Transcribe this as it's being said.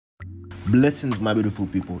Blessings, my beautiful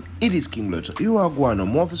people. It is King Blood. So you are going to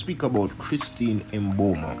more to speak about Christine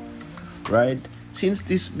Mboma, right? Since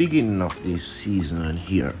this beginning of this season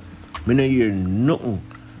here, I don't hear nothing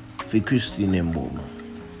for Christine Mboma.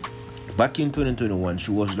 Back in 2021,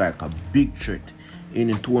 she was like a big threat in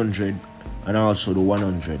the 200 and also the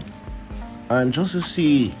 100. And just to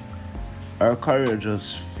see her career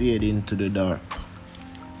just fade into the dark.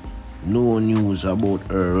 No news about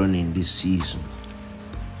her running this season.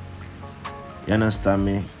 You understand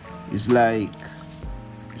me? It's like,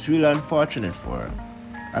 it's really unfortunate for her.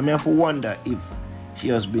 I mean, I have to wonder if she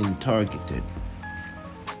has been targeted.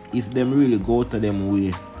 If them really go to them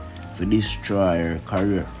way for destroy her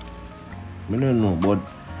career. I don't know, but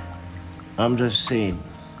I'm just saying.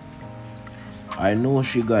 I know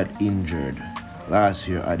she got injured last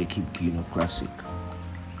year at the Kipkino Classic.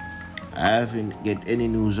 I haven't get any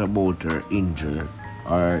news about her injury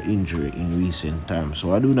in recent times,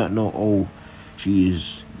 so I do not know how she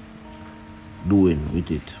is doing with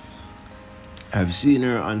it. I've seen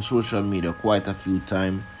her on social media quite a few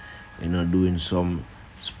times, doing some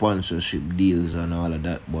sponsorship deals and all of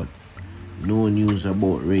that, but no news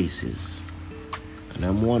about races. And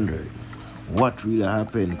I'm wondering what really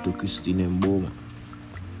happened to Christine Mboma.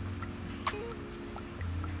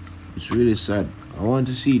 It's really sad. I want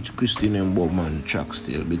to see Christine Mboma on the track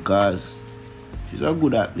still because she's a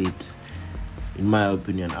good athlete, in my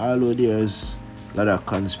opinion. Although there's a lot of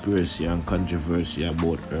conspiracy and controversy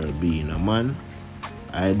about her being a man,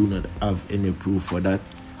 I do not have any proof for that,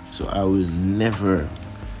 so I will never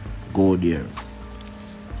go there.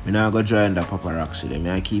 I'm not going to join the paparazzi.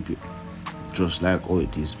 I keep it just like how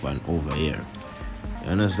it is over here. You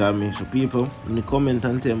understand me? So people, in the comment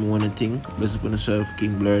and tell me what you think. Bless upon yourself,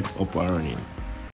 King Blurred, up and running.